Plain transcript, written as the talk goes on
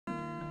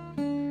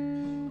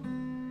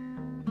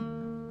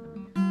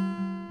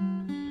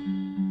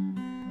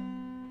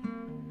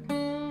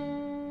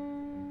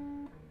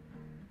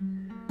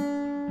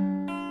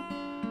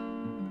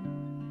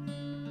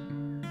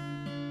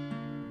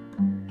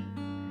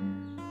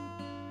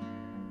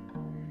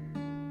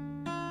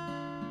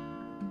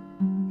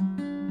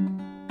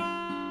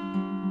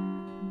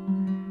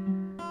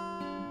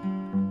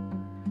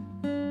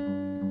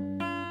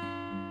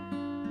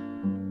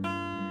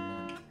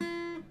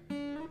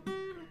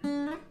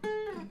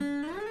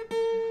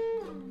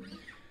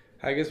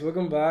Hi guys,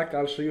 welcome back.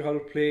 I'll show you how to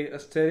play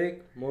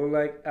aesthetic, more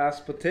like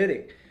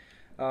aesthetic.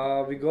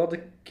 We got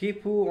the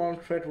Kipu on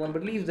fret 1,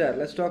 but leave that.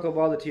 Let's talk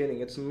about the tuning.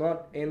 It's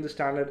not in the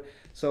standard,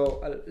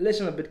 so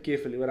listen a bit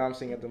carefully what I'm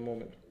saying at the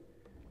moment.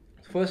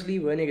 Firstly,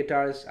 when your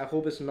guitar is, I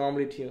hope it's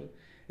normally tuned,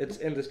 it's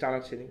in the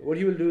standard tuning. What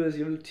you will do is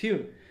you will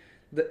tune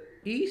the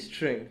E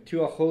string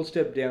to a whole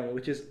step down,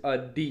 which is a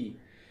D.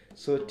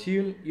 So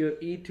tune your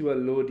E to a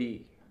low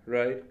D,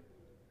 right?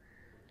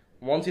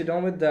 Once you're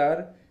done with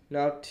that,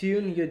 now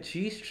tune your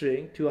G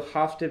string to a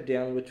half step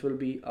down, which will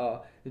be a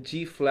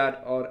G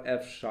flat or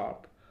F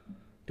sharp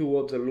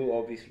towards the low,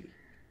 obviously.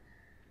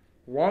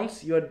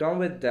 Once you're done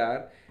with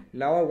that,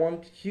 now I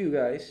want you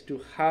guys to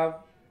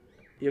have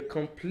your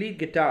complete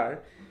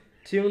guitar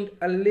tuned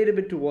a little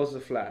bit towards the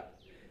flat.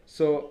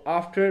 So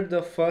after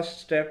the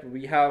first step,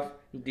 we have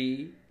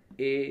D,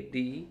 A,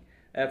 D,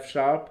 F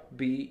sharp,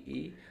 B,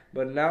 E.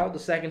 But now the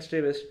second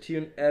step is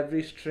tune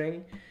every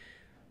string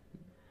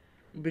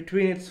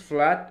between its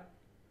flat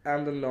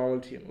and the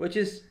normal tune, which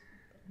is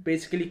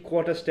basically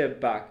quarter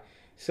step back.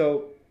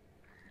 So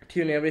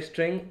tune every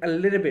string a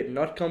little bit,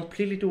 not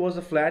completely towards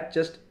the flat,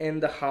 just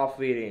in the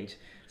halfway range.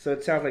 So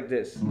it sounds like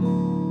this.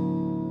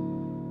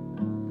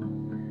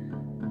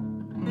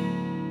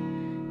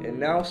 And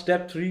now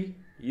step 3,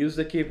 use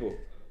the capo,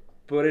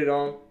 put it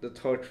on the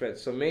 3rd fret.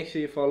 So make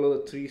sure you follow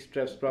the 3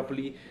 steps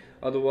properly,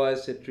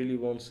 otherwise it really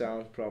won't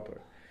sound proper.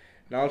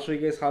 Now I'll show you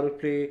guys how to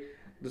play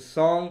the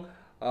song.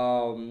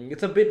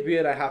 It's a bit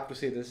weird, I have to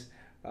say this.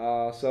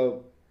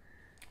 So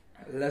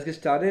let's get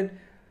started.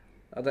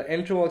 The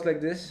intro works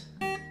like this.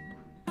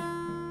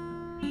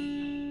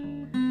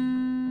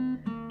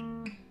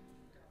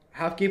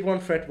 Have keep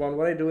on fret 1.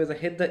 What I do is I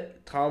hit the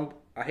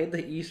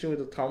E string with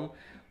the thumb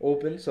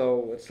open,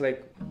 so it's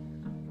like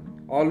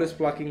always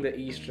plucking the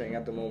E string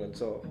at the moment.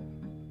 So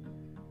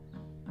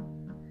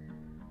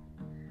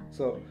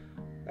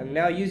and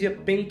now use your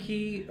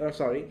pinky,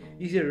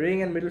 use your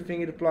ring and middle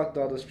finger to pluck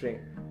the other string.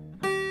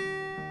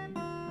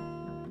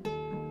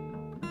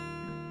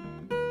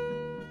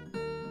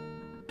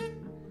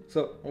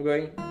 So I'm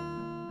going.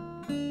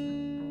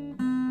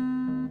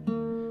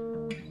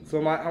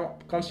 So I'm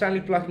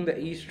constantly plucking the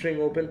E string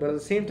open, but at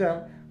the same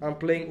time I'm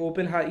playing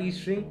open high E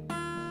string,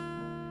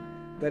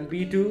 then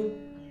B2,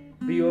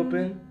 B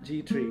open,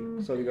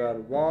 G3. So we got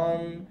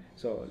 1,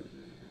 so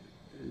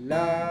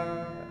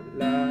la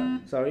la,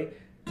 sorry,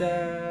 da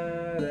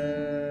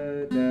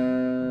da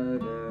da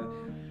da,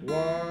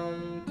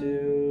 1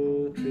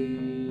 2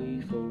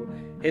 3 4.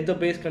 Hit the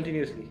bass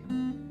continuously.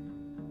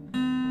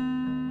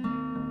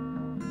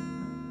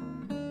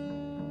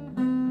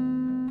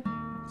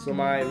 So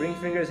my ring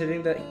finger is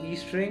hitting the E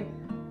string,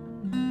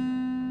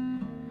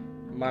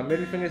 my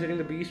middle finger is hitting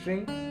the B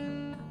string,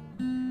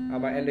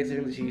 and my index is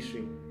hitting the G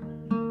string.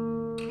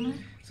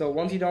 So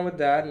once you're done with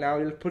that, now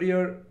you'll put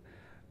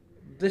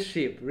this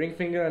shape, ring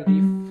finger on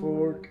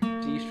D4,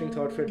 G string,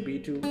 3rd fret,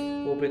 B2,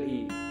 open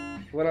E.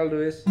 What I'll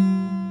do is,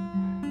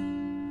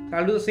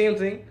 I'll do the same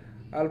thing.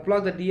 I'll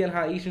plug the D and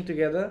high E string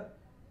together.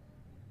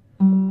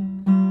 So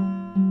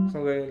I'm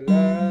going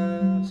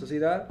la, so see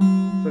that?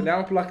 So now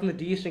I'm plucking the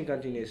D string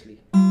continuously.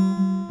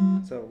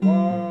 So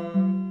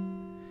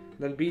 1,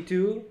 then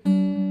B2,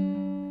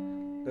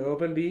 then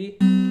open B,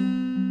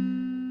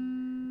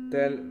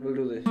 then we'll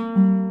do this.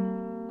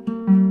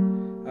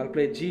 I'll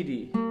play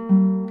GD.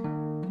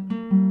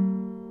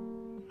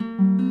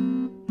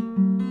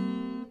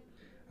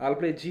 I'll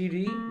play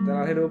GD, then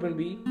I'll hit open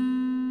B,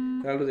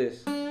 then I'll do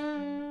this.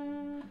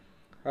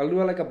 I'll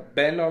do like a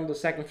bend on the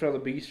 2nd fret of the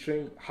B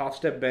string, half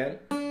step bend.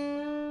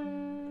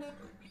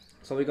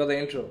 So we got the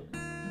intro.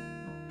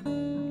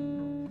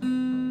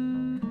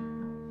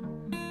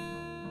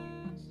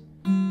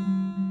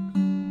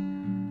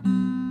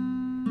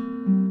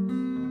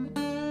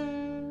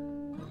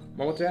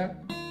 One more time.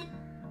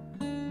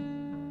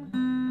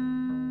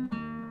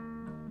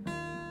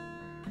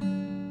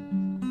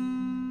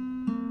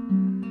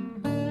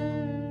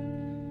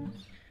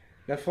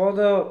 Now for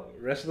the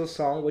rest of the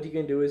song, what you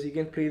can do is you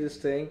can play this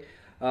thing.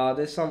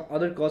 There's some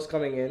other chords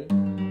coming in.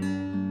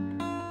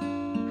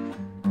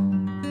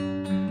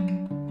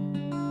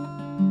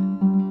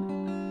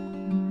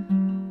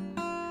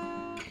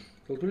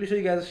 So I'll quickly show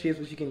you guys the shapes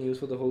which you can use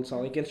for the whole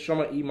song. You can strum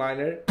an E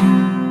minor,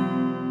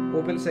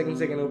 open,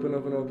 second, open,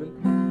 open,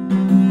 open.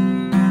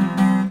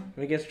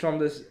 And you can strum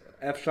this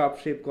F sharp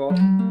shape chord.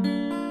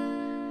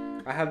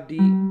 I have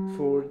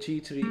D4,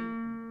 G3,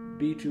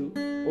 B2,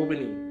 open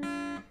E.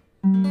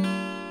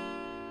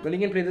 Then you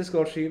can play this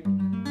chord shape.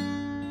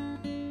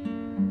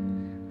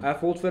 I have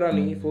 4th fret on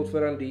E, 4th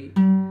fret on D,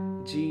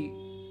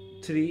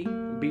 G3,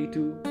 B2,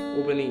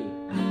 open E.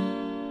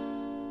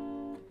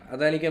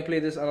 And then you can play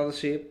this another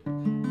shape.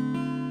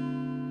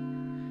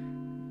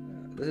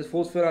 This is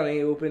 4th fret on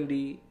A, open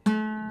D,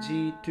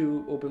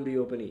 G2, open B,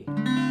 open E.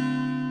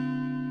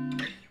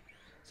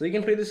 So you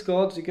can play these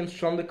chords, you can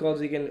strum the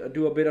chords, you can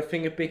do a bit of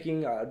finger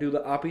picking, do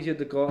the arpeggio of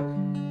the chord.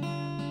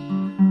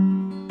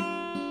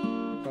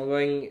 So I'm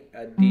going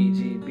D,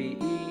 G, B,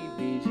 E,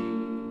 B, G.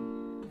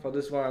 For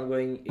this one I'm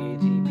going A,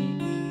 G, B,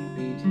 E,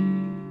 B, G.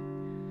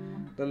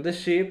 Then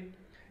this shape,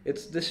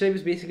 this shape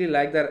is basically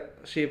like that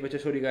shape which I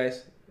showed you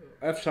guys,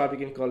 F sharp you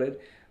can call it.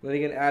 Then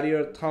you can add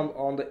your thumb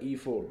on the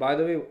E4. By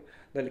the way,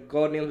 the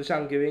chord names which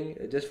I'm giving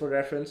just for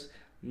reference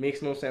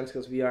makes no sense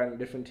because we are in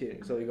different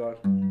tuning. So we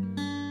got.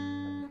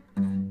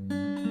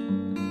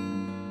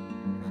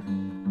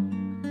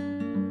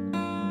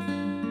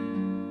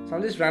 So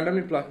I'm just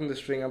randomly plucking the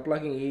string. I'm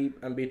plucking E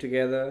and B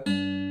together.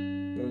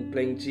 Then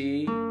playing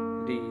G,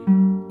 D,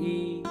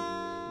 E,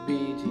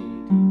 B, G, D.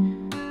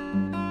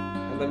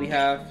 And then we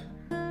have.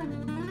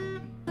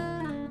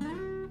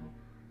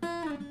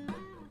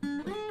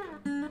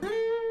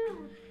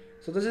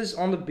 So this is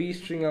on the B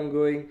string. I'm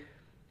going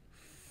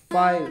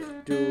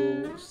 5,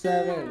 2,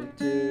 7,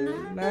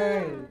 2,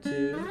 9,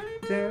 2,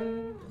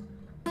 10.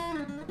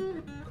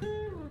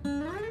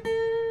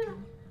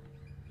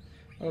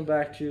 I'm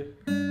back to.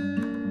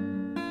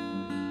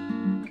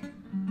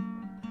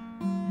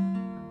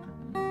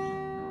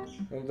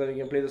 And then you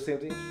can play the same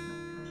thing.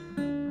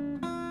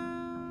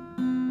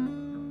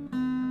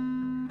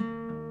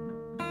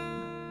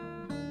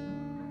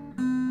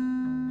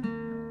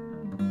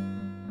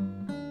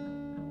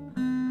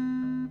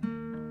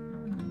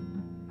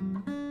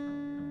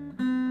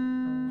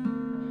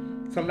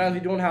 Sometimes we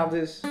don't have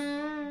this.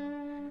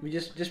 We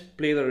just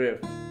play the riff.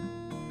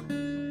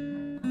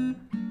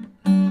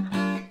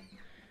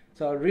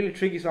 So a really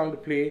tricky song to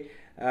play,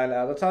 and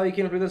that's how you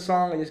can play the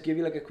song. I just give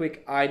you like a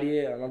quick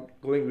idea. I'm not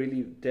going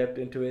really depth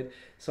into it.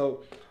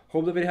 So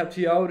hope the video helped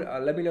you out.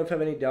 Let me know if you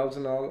have any doubts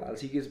and all. I'll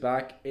see you guys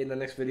back in the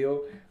next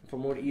video. For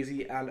more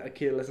easy and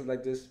accurate lessons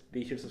like this,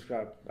 be sure to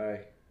subscribe.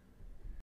 Bye.